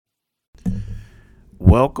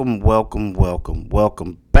Welcome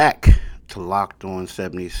back to Locked On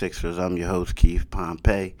 76ers. I'm your host, Keith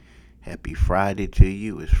Pompey. Happy Friday to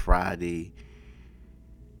you. It's Friday,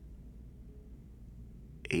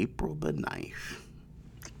 April the 9th.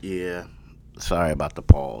 Yeah, sorry about the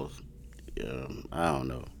pause. I don't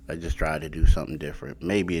know. I just tried to do something different.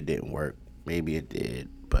 Maybe it didn't work. Maybe it did,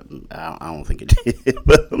 but I don't think it did.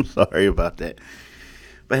 But I'm sorry about that.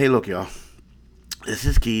 But hey, look, y'all. This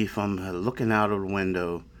is Keith. I'm looking out of the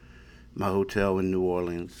window my hotel in New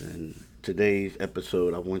Orleans. And today's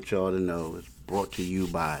episode, I want y'all to know, is brought to you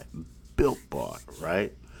by Built Bar,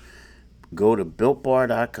 right? Go to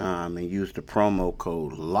builtbar.com and use the promo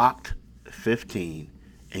code LOCKED15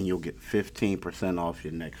 and you'll get 15% off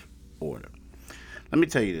your next order. Let me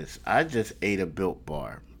tell you this. I just ate a Built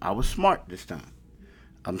Bar. I was smart this time.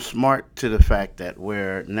 I'm smart to the fact that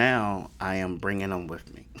where now I am bringing them with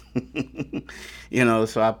me.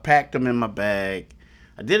 So I packed them in my bag.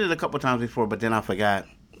 I did it a couple times before, but then I forgot,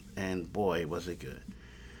 and boy, was it good.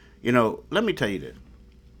 Let me tell you this.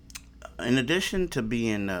 In addition to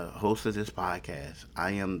being the host of this podcast,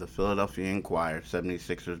 I am the Philadelphia Inquirer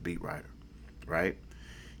 76ers beat writer, right?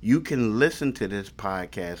 You can listen to this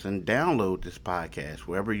podcast and download this podcast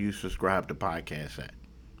wherever you subscribe to podcasts at,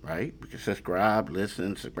 right? You can subscribe,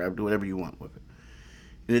 do whatever you want with it.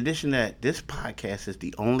 In addition to that, this podcast is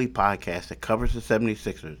the only podcast that covers the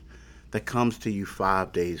 76ers that comes to you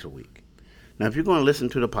 5 days a week. Now, if you're going to listen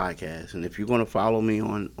to the podcast and if you're going to follow me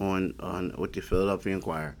on with the Philadelphia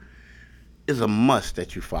Inquirer, it's a must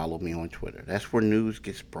that you follow me on Twitter. That's where news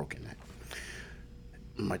gets broken at.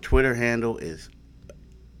 My Twitter handle is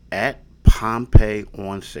at Pompey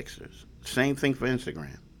on Sixers. Same thing for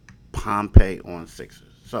Instagram, Pompey on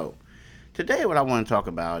Sixers. So today, what I want to talk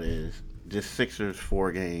about is this Sixers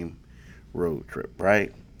 4-game road trip.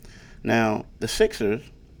 Right now, the Sixers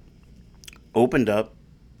opened up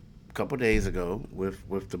a couple days ago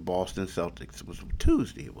with the Boston Celtics. It was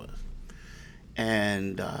Tuesday, it was.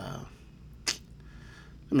 And let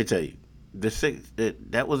me tell you,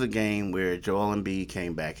 that was a game where Joel Embiid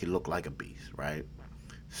came back. He looked like a beast, right?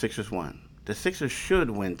 Sixers won. The Sixers should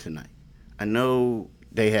win tonight. I know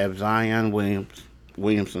they have Zion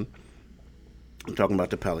Williamson. I'm talking about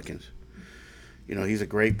the Pelicans. He's a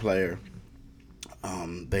great player.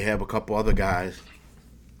 They have a couple other guys.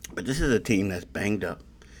 But this is a team that's banged up.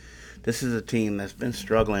 This is a team that's been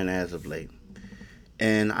struggling as of late.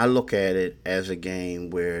 And I look at it as a game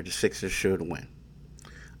where the Sixers should win.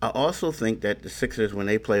 I also think that the Sixers, when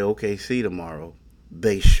they play OKC tomorrow,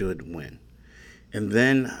 they should win. And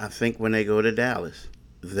then I think when they go to Dallas,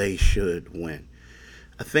 they should win.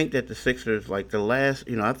 I think that the Sixers, I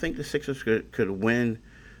think the Sixers could win,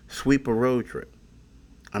 sweep a road trip.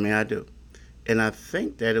 I mean, I do. And I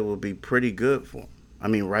think that it will be pretty good for them. I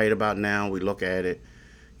mean, right about now, we look at it,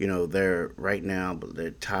 they're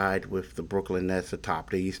tied with the Brooklyn Nets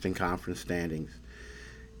atop the Eastern Conference standings.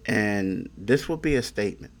 And this will be a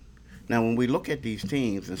statement. Now, when we look at these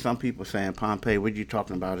teams, and some people saying, Pompey, what are you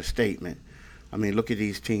talking about, a statement? I mean, look at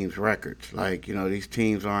these teams' records. These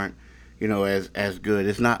teams aren't, as good.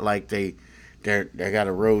 It's not like they got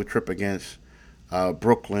a road trip against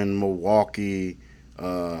Brooklyn, Milwaukee,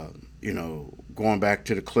 going back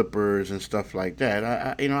to the Clippers and stuff like that.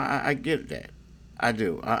 I get that. I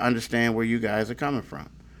do. I understand where you guys are coming from.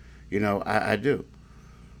 I do.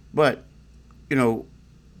 But,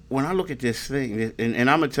 when I look at this thing, and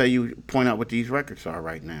I'm going to point out what these records are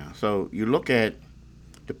right now. So you look at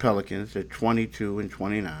the Pelicans, they're 22 and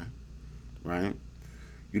 29, right?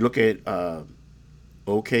 You look at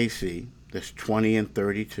OKC, that's 20 and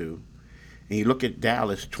 32. And you look at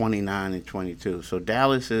Dallas, 29 and 22. So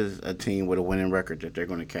Dallas is a team with a winning record that they're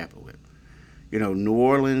going to cap it with. New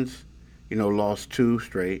Orleans, lost 2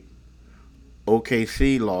 straight.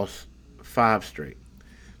 OKC lost 5 straight.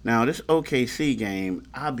 Now, this OKC game,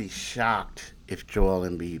 I'll be shocked if Joel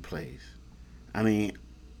Embiid plays. I mean,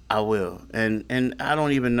 I will. And I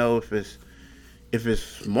don't even know if it's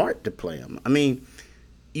smart to play him. I mean,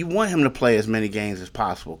 you want him to play as many games as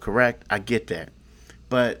possible, correct? I get that.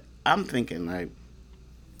 But I'm thinking,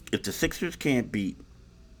 if the Sixers can't beat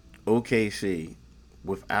OKC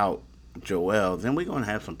without Joel, then we're going to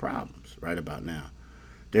have some problems right about now.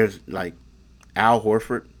 There's, Al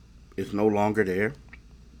Horford is no longer there.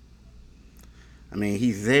 I mean,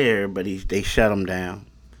 he's there, but they shut him down.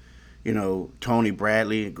 Tony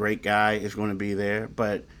Bradley, a great guy, is going to be there.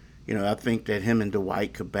 But, I think that him and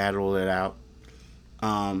Dwight could battle it out.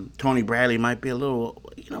 Tony Bradley might be a little,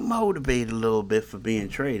 motivated a little bit for being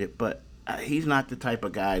traded, but he's not the type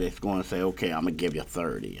of guy that's going to say, okay, I'm going to give you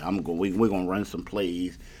 30. We're going to run some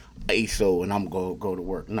plays, ASO, and I'm going to go to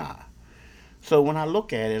work. Nah. So when I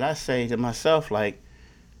look at it, I say to myself, like,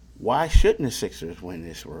 why shouldn't the Sixers win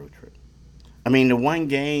this road trip? I mean, the one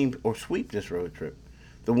game or sweep this road trip.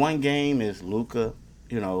 The one game is Luca,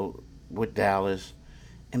 you know, with Dallas,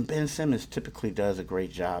 and Ben Simmons typically does a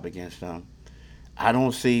great job against them. I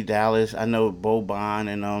don't see Dallas. I know Boban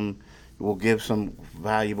and will give some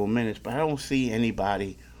valuable minutes, but I don't see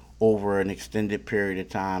anybody over an extended period of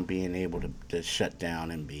time being able to shut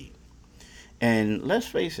down Embiid. And let's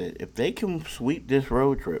face it, if they can sweep this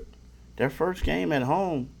road trip, their first game at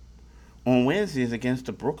home on Wednesday is against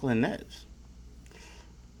the Brooklyn Nets.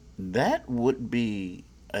 That would be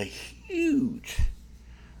a huge,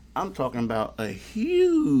 I'm talking about a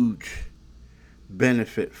huge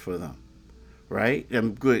benefit for them, right? A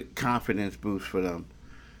good confidence boost for them.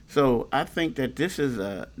 So I think that this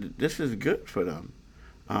is good for them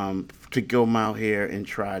to go out here and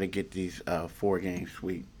try to get these 4 game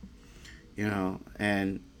sweep.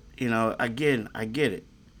 And again, I get it.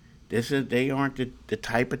 They aren't the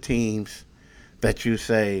type of teams that you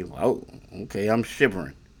say, oh, okay, I'm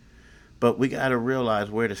shivering. But we got to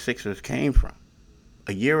realize where the Sixers came from.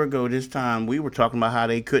 A year ago, this time, we were talking about how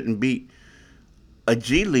they couldn't beat a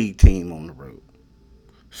G League team on the road.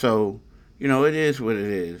 So, it is what it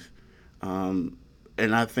is. And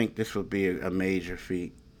I think this would be a major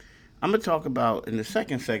feat. I'm gonna talk about in the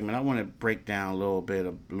second segment. I want to break down a little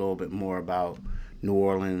bit more about New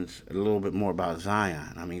Orleans, a little bit more about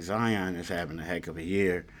Zion. I mean, Zion is having a heck of a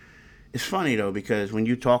year. It's funny though because when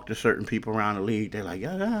you talk to certain people around the league, they're like,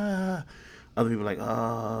 ah. Other people are like,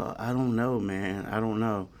 oh, I don't know, man. I don't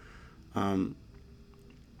know. Um,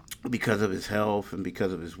 because of his health and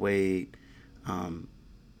because of his weight, um,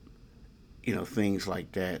 things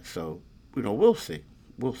like that. So, we'll see.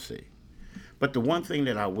 We'll see. But the one thing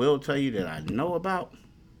that I will tell you that I know about,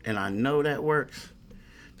 and I know that works,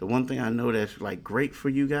 the one thing I know that's like great for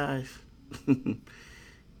you guys, something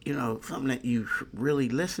that you really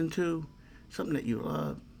listen to, something that you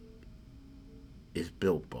love, is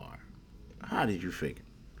Built Bar. How did you figure?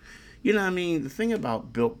 You know what I mean? The thing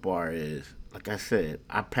about Built Bar is, like I said,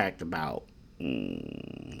 I packed about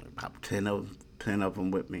 10 of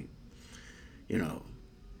them with me. You know,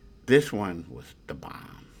 this one was the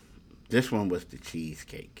bomb. This one was the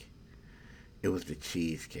cheesecake. It was the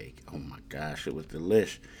cheesecake. Oh my gosh, it was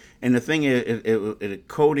delish. And the thing is, the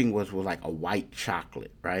coating was with like a white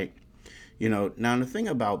chocolate, right? Now the thing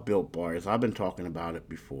about Built Bar is I've been talking about it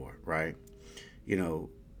before, right? You know,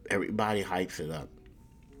 everybody hypes it up,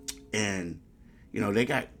 and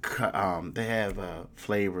they have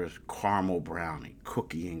flavors: caramel brownie,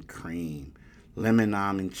 cookie and cream, lemon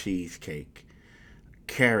almond cheesecake,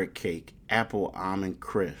 carrot cake, apple almond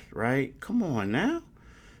crisp, right? Come on now.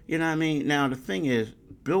 You know what I mean? Now the thing is,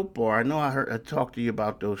 Built Bar. I know I talked to you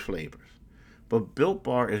about those flavors, but Built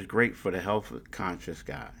Bar is great for the health conscious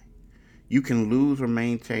guy. You can lose or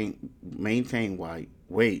maintain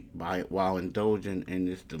weight by while indulging in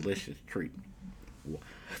this delicious treat.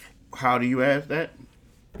 How do you ask that?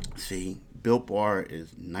 See, Built Bar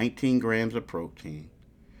is 19 grams of protein,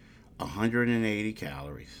 180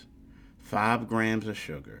 calories, 5 grams of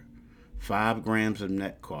sugar, 5 grams of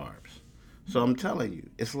net carbs. So I'm telling you,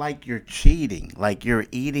 it's like you're cheating, like you're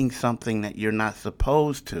eating something that you're not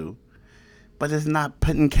supposed to, but it's not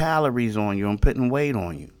putting calories on you and putting weight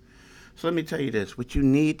on you. So let me tell you this, what you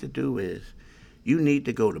need to do is you need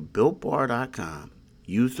to go to builtbar.com,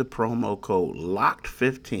 use the promo code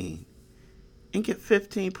LOCKED15 and get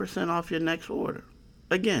 15% off your next order.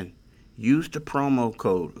 Again, use the promo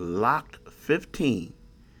code LOCKED15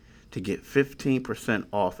 to get 15%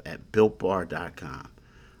 off at builtbar.com.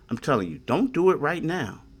 I'm telling you, don't do it right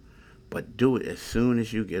now, but do it as soon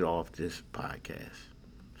as you get off this podcast.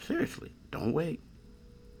 Seriously, don't wait.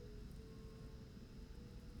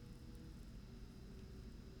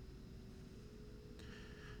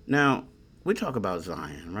 Now, we talk about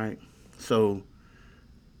Zion, right? So,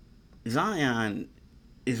 Zion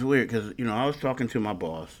is weird because, I was talking to my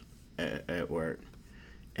boss at work,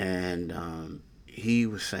 and he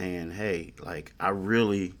was saying, hey, like, I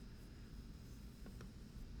really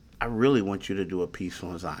want you to do a piece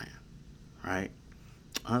on Zion, right?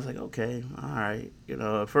 I was like, okay, all right.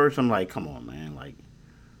 At first I'm like, come on, man. Like,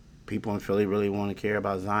 people in Philly really want to care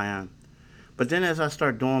about Zion. But then as I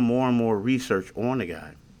start doing more and more research on the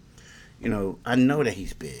guy, I know that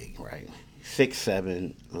he's big, right?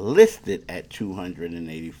 6'7", listed at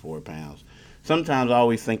 284 pounds. Sometimes I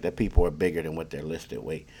always think that people are bigger than what their listed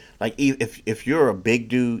weight. Like if you're a big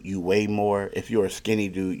dude, you weigh more. If you're a skinny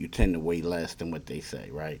dude, you tend to weigh less than what they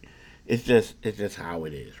say, right? It's just how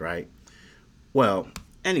it is, right? Well,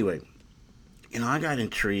 anyway, I got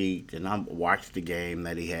intrigued and I watched the game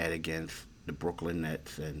that he had against the Brooklyn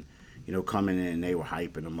Nets, and coming in, they were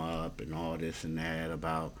hyping him up and all this and that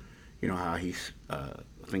about how he's I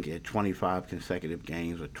think he had 25 consecutive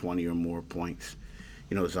games with 20 or more points.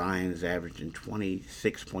 Zion is averaging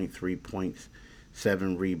 26.3 points,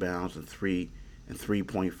 7 rebounds, and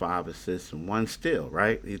 3.5 assists and 1 steal.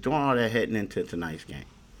 Right, he's doing all that heading into tonight's game.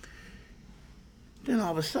 Then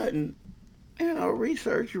all of a sudden,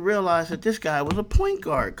 research, you realize that this guy was a point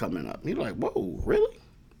guard coming up. You're like, whoa, really?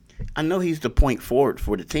 I know he's the point forward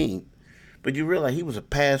for the team, but you realize he was a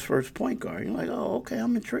pass first point guard. You're like, oh, okay,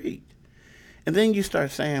 I'm intrigued. And then you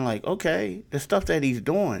start saying, like, okay, the stuff that he's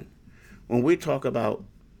doing, when we talk about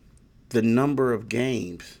the number of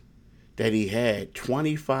games that he had,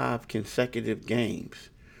 25 consecutive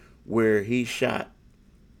games where he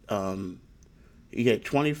had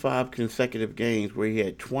 25 consecutive games where he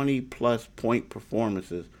had 20 plus point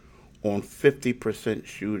performances on 50%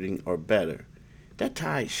 shooting or better. That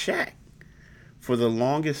tied Shaq for the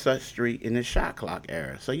longest such streak in the shot clock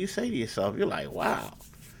era. So you say to yourself, you're like, wow,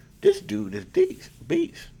 this dude is beast.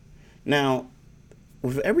 Now,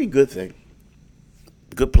 with every good thing,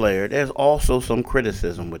 good player, there's also some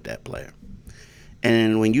criticism with that player.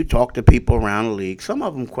 And when you talk to people around the league, some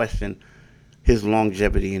of them question his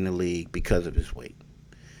longevity in the league because of his weight.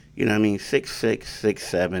 You know what I mean? 6'6",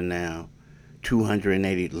 6'7" now,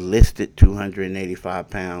 280, listed 285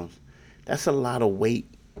 pounds. That's a lot of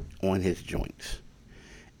weight on his joints.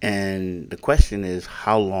 And the question is,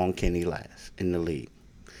 how long can he last in the league?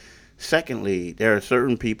 Secondly, there are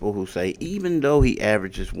certain people who say even though he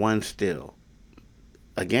averages 1 steal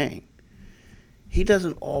a game, he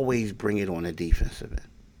doesn't always bring it on the defensive end.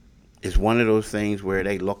 It's one of those things where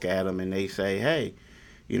they look at him and they say, hey,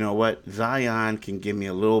 you know what? Zion can give me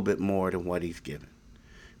a little bit more than what he's given.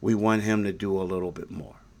 We want him to do a little bit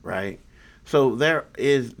more, right? So there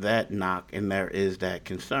is that knock and there is that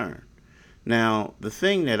concern. Now, the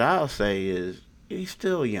thing that I'll say is he's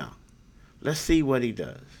still young. Let's see what he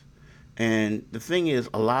does. And the thing is,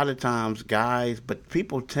 a lot of times but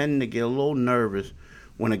people tend to get a little nervous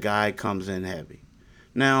when a guy comes in heavy.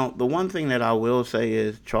 Now, the one thing that I will say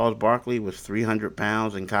is Charles Barkley was 300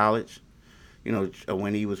 pounds in college,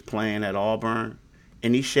 when he was playing at Auburn,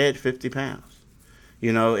 and he shed 50 pounds,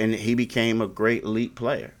 and he became a great elite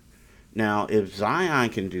player. Now, if Zion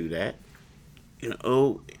can do that,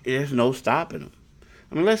 there's no stopping him.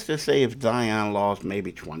 I mean, let's just say if Zion lost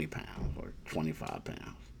maybe 20 pounds or 25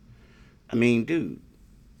 pounds. I mean, dude,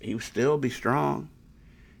 he would still be strong.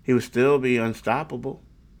 He would still be unstoppable.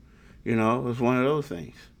 It was one of those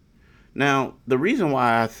things. Now, the reason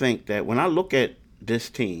why I think that when I look at this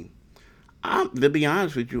team, to be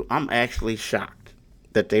honest with you, I'm actually shocked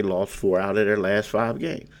that they lost 4 out of their last 5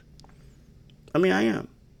 games. I mean, I am.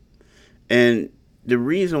 And the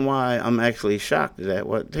reason why I'm actually shocked is that,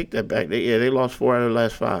 well, take that back. They lost 4 out of the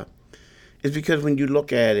last 5. It's because when you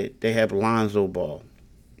look at it, they have Lonzo Ball.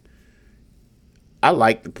 I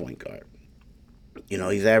like the point guard.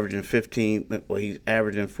 He's averaging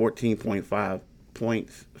 14.5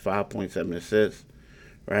 points, 5.7 assists,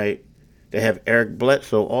 right? They have Eric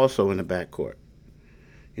Bledsoe also in the backcourt.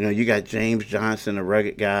 You got James Johnson, a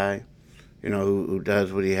rugged guy, who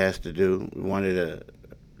does what he has to do. One of the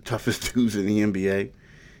toughest dudes in the NBA.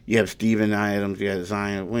 You have Steven Adams, you have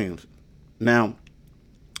Zion Williams. Now,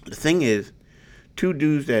 the thing is, 2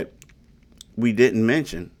 dudes that we didn't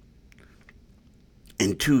mention,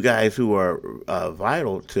 and 2 guys who are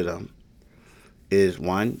vital to them, is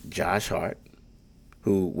one, Josh Hart,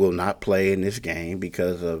 who will not play in this game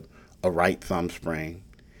because of a right thumb sprain,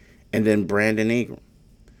 and then Brandon Ingram,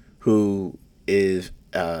 who is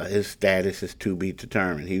his status is to be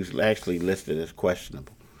determined. He was actually listed as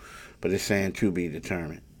questionable, but it's saying to be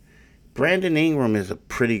determined. Brandon Ingram is a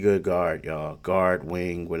pretty good guard, y'all. Guard,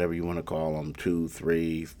 wing, whatever you want to call him, 2,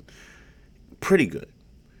 3, pretty good.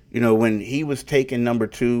 When he was taken number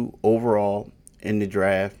 2 overall in the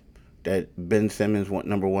draft that Ben Simmons went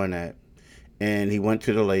number 1 at, and he went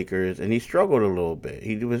to the Lakers, and he struggled a little bit.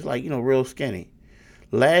 He was like, real skinny.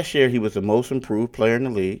 Last year, he was the most improved player in the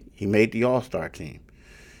league. He made the All-Star team.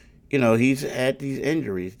 He's had these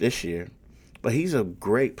injuries this year, but he's a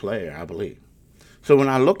great player, I believe. So when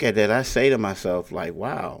I look at that, I say to myself, like,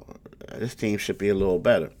 wow, this team should be a little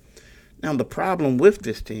better. Now, the problem with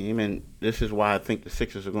this team, and this is why I think the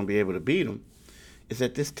Sixers are going to be able to beat them, is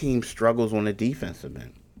that this team struggles on the defensive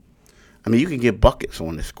end. I mean, you can get buckets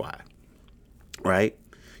on this squad, right?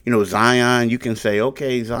 Zion, you can say,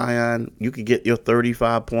 okay, Zion, you can get your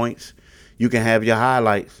 35 points. You can have your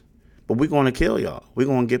highlights. But we're going to kill y'all. We're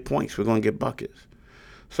going to get points. We're going to get buckets.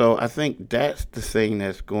 So I think that's the thing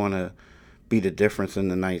that's going to be the difference in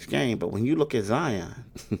the night's game. But when you look at Zion,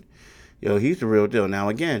 He's the real deal. Now,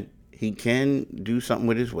 again, he can do something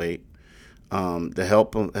with his weight to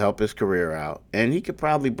help his career out, and he could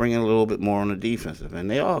probably bring in a little bit more on the defensive, and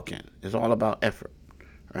they all can. It's all about effort,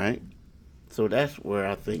 right? So that's where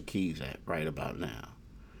I think he's at right about now.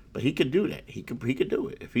 But he could do that. He could do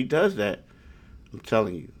it. If he does that, I'm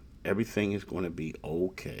telling you, everything is going to be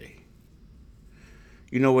okay.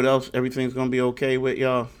 You know what else? Everything's going to be okay with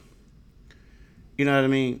y'all. You know what I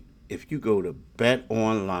mean? If you go to Bet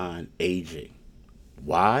Online AG,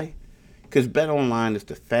 why? Because Bet Online is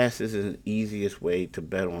the fastest and easiest way to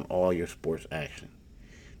bet on all your sports action.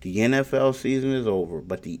 The NFL season is over,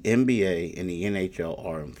 but the NBA and the NHL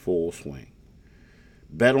are in full swing.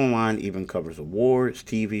 BetOnline even covers awards,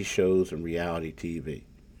 TV shows, and reality TV.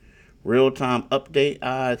 Real-time update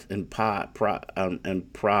odds and props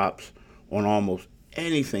on almost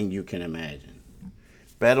anything you can imagine.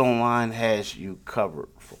 BetOnline has you covered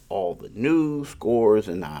for all the news, scores,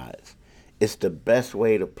 and odds. It's the best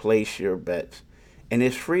way to place your bets, and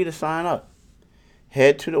it's free to sign up.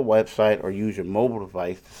 Head to the website or use your mobile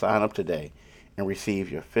device to sign up today and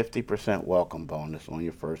receive your 50% welcome bonus on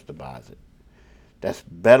your first deposit. That's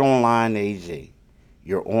BetOnline AG,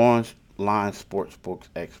 your online sportsbooks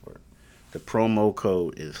expert. The promo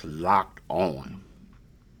code is locked on.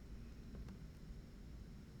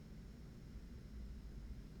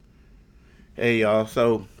 Hey y'all,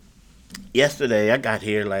 so yesterday I got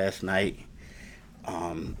here last night.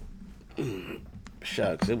 Um,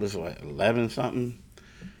 Shucks, it was what 11 something.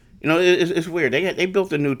 It's weird. They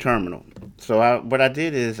built a new terminal. So what I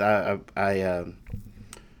did is the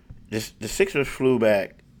Sixers flew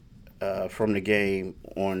back from the game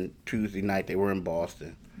on Tuesday night. They were in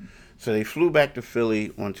Boston, so they flew back to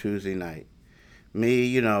Philly on Tuesday night.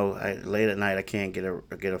 Me, late at night I can't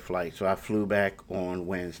get a flight, so I flew back on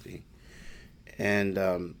Wednesday.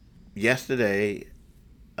 And yesterday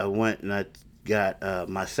I went and I got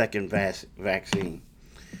my second vaccine,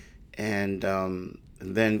 and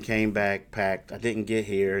then came back packed. I didn't get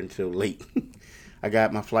here until late. I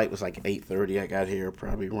got my flight was like 8:30. I got here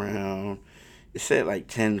probably around it said like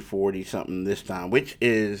 10:40 something this time, which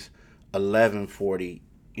is 11:40,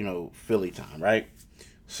 Philly time, right?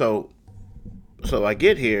 So I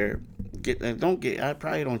get here, I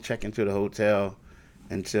probably don't check into the hotel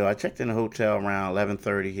until I checked in the hotel around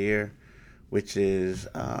 11:30 here, which is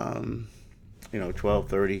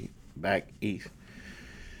 12:30 back east.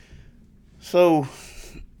 So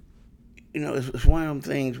it's one of them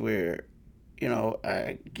things where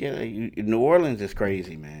I get New Orleans is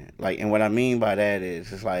crazy, man. Like, and what I mean by that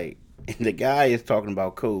is, it's like the guy is talking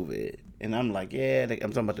about COVID, and I'm like, yeah.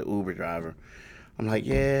 I'm talking about the Uber driver. I'm like,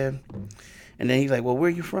 yeah. And then he's like, well, where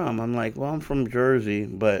are you from? I'm like, well, I'm from Jersey,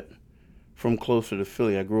 but from closer to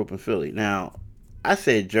Philly. I grew up in Philly. Now, I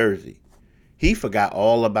said Jersey. He forgot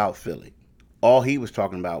all about Philly. All he was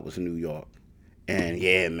talking about was New York. And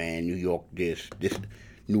yeah, man, New York, this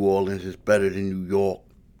New Orleans is better than New York.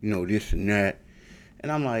 This and that.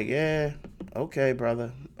 And I'm like, yeah, okay,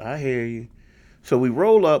 brother, I hear you. So we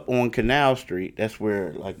roll up on Canal Street. That's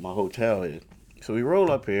where like my hotel is. So we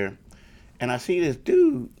roll up here, and I see this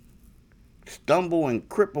dude stumble and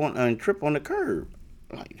trip on the curb.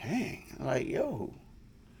 I'm like, dang. I'm like, yo,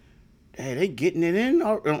 hey, they getting it in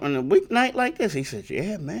on a weeknight like this? He says,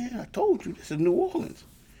 yeah, man, I told you this is New Orleans.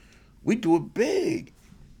 We do it big,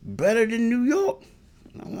 better than New York.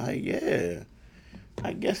 And I'm like, yeah.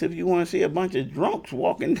 I guess if you want to see a bunch of drunks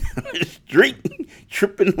walking down the street,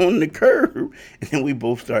 tripping on the curb, and then we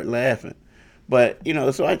both start laughing. But,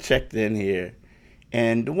 so I checked in here.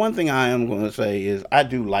 And the one thing I am going to say is I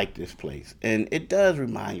do like this place. And it does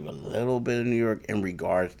remind you a little bit of New York in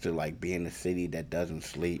regards to like being a city that doesn't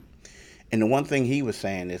sleep. And the one thing he was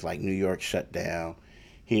saying is like New York shut down.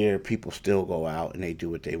 Here, people still go out and they do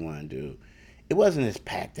what they want to do. It wasn't as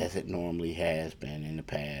packed as it normally has been in the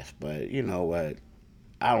past. But you know what?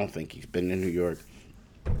 I don't think he's been in New York,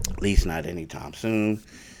 at least not anytime soon,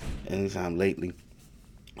 anytime lately.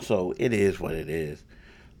 So it is what it is.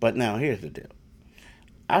 But now here's the deal.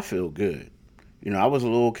 I feel good. I was a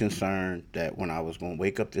little concerned that when I was going to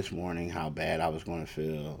wake up this morning, how bad I was going to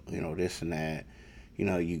feel, this and that.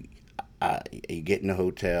 You, you get in the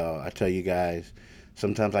hotel. I tell you guys,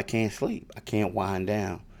 sometimes I can't sleep. I can't wind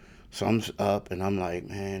down. So I'm up and I'm like,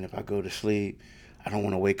 man, if I go to sleep, I don't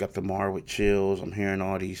want to wake up tomorrow with chills. I'm hearing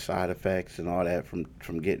all these side effects and all that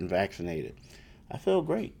from getting vaccinated. I feel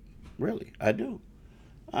great, really, I do.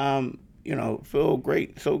 Feel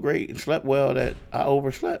great, so great, and slept well that I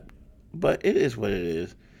overslept. But it is what it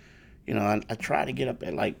is. I try to get up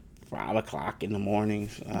at like 5 o'clock in the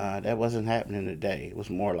mornings. That wasn't happening today. It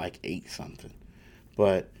was more like eight something.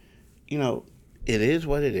 But you know, it is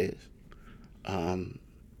what it is. Um,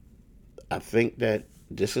 I think that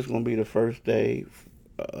this is going to be the first day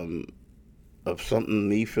um, of something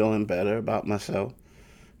me feeling better about myself,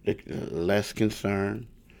 less concern.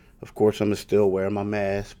 Of course, I'm still wearing my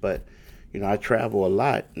mask, but I travel a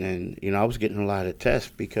lot, and I was getting a lot of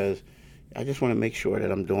tests because I just want to make sure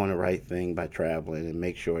that I'm doing the right thing by traveling and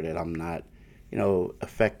make sure that I'm not,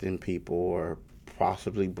 affecting people or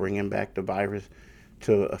possibly bringing back the virus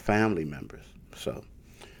to a family members. So,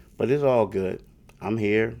 but it's all good. I'm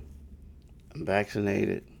here. I'm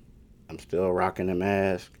vaccinated. I'm still rocking the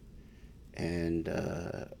mask, and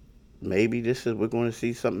maybe this is we're going to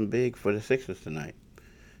see something big for the Sixers tonight.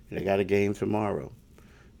 They got a game tomorrow.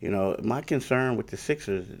 My concern with the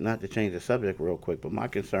Sixers, not to change the subject real quick, but my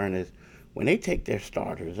concern is when they take their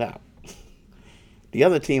starters out, the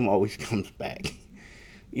other team always comes back.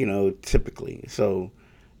 Typically. So,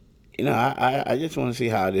 I just want to see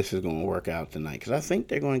how this is going to work out tonight because I think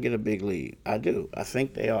they're going to get a big lead. I do. I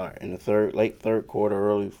think they are in the late third quarter,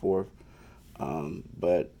 early fourth.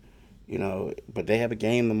 But they have a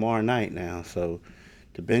game tomorrow night now, so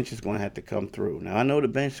the bench is going to have to come through. Now I know the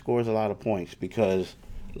bench scores a lot of points because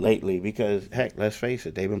heck, let's face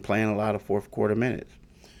it, they've been playing a lot of fourth quarter minutes,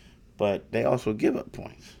 but they also give up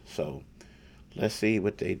points. So let's see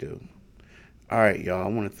what they do. All right, y'all. I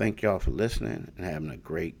want to thank y'all for listening and having a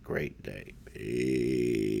great, great day. Peace.